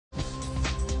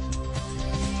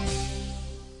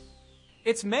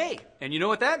It's May, and you know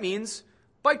what that means.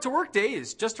 Bike to Work Day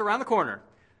is just around the corner.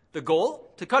 The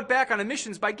goal? To cut back on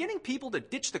emissions by getting people to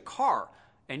ditch the car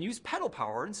and use pedal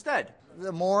power instead.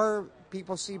 The more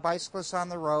people see bicyclists on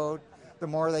the road, the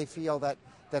more they feel that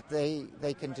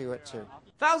they can do it too.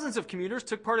 Thousands of commuters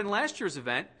took part in last year's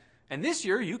event, and this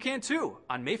year you can too,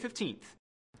 on May 15th.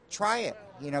 Try it.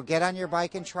 Get on your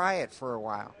bike and try it for a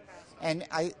while. And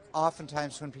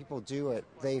oftentimes when people do it,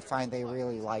 they find they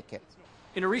really like it.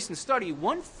 In a recent study,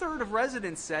 1/3 of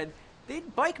residents said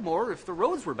they'd bike more if the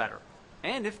roads were better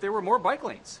and if there were more bike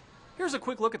lanes. Here's a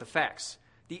quick look at the facts.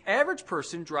 The average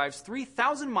person drives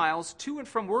 3,000 miles to and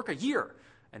from work a year,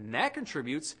 and that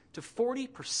contributes to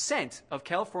 40% of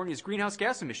California's greenhouse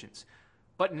gas emissions.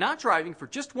 But not driving for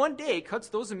just one day cuts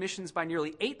those emissions by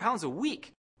nearly 8 pounds a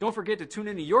week. Don't forget to tune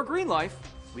into Your Green Life,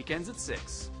 weekends at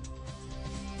 6.